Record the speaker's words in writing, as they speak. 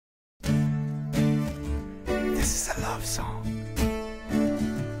This is a love song.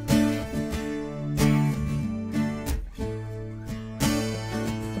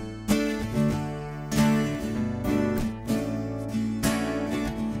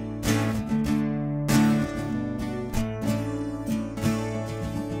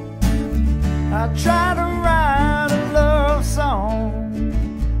 I tried to write a love song,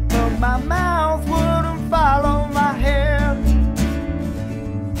 but my mouth wouldn't follow my head.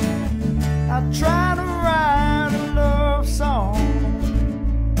 I tried to write a love song,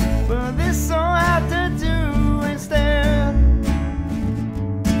 but this song I had to do instead.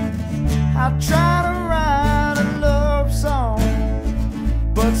 I tried to write a love song,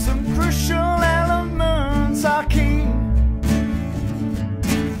 but some crucial elements are key.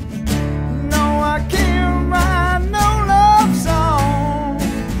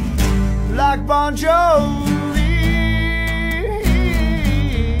 Like Bon Jovi,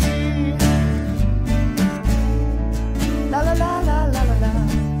 la la la la la la la.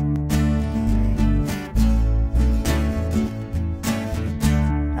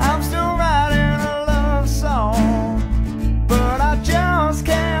 I'm still writing a love song, but I just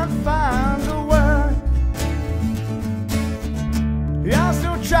can't find the word. Yeah, I'm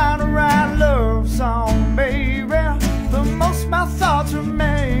still trying to write a love song, baby, but most of my thoughts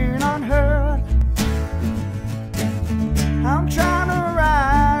remain unheard. I'm trying to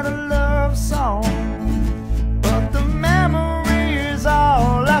write a love song, but the memory is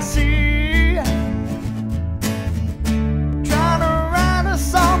all I see. Trying to write a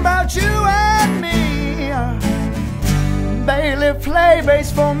song about you and me. Bailey, play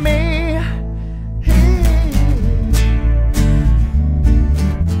bass for me.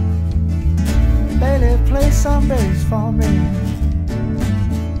 Bailey, play some bass for me.